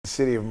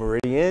city of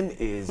Meridian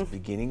is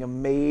beginning a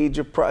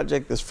major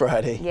project this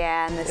Friday.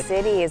 Yeah, and the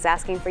city is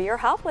asking for your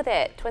help with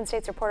it. Twin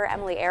States reporter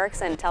Emily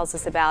Erickson tells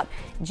us about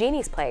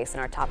Jeannie's place in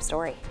our top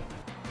story.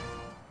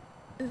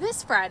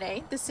 This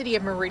Friday, the city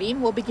of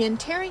Meridian will begin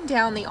tearing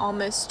down the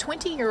almost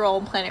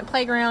 20-year-old Planet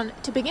Playground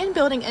to begin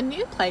building a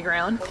new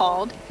playground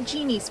called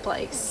Jeannie's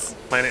Place.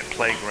 Planet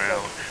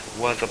Playground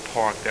was a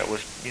park that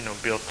was,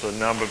 built a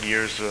number of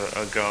years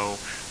ago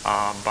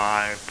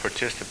by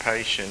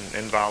participation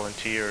and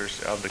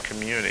volunteers of the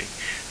community.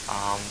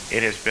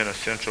 It has been a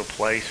central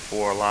place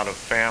for a lot of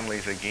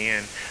families,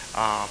 again,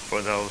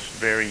 for those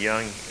very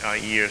young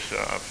years,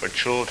 for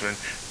children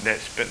that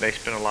they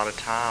spend a lot of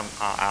time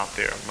out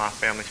there. My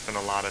family spent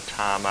a lot of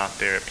time out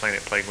there at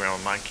Planet Playground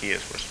when my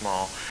kids were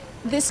small.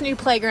 This new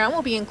playground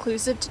will be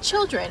inclusive to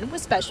children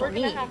with special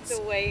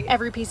needs.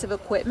 Every piece of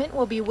equipment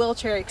will be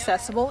wheelchair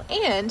accessible,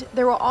 and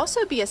there will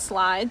also be a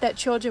slide that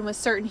children with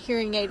certain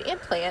hearing aid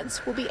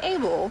implants will be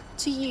able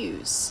to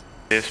use.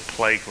 This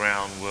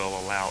playground will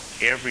allow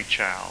every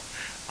child,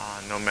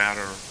 no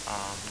matter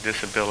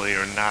disability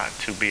or not,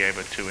 to be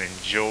able to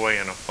enjoy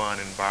in a fun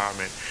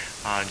environment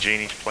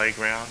Jeannie's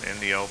Playground and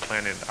the old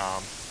Planet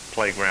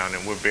Playground,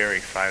 and we're very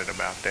excited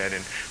about that,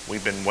 and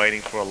we've been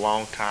waiting for a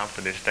long time for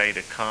this day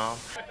to come.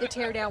 The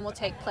teardown will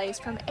take place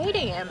from 8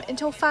 a.m.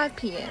 until 5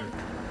 p.m.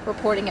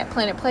 Reporting at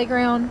Planet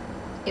Playground,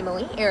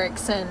 Emily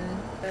Erickson,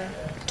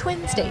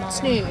 Twin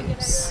States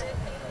News.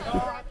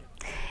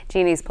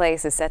 Jeannie's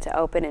Place is set to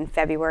open in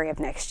February of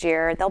next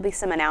year. There'll be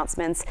some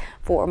announcements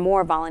for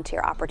more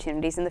volunteer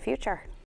opportunities in the future.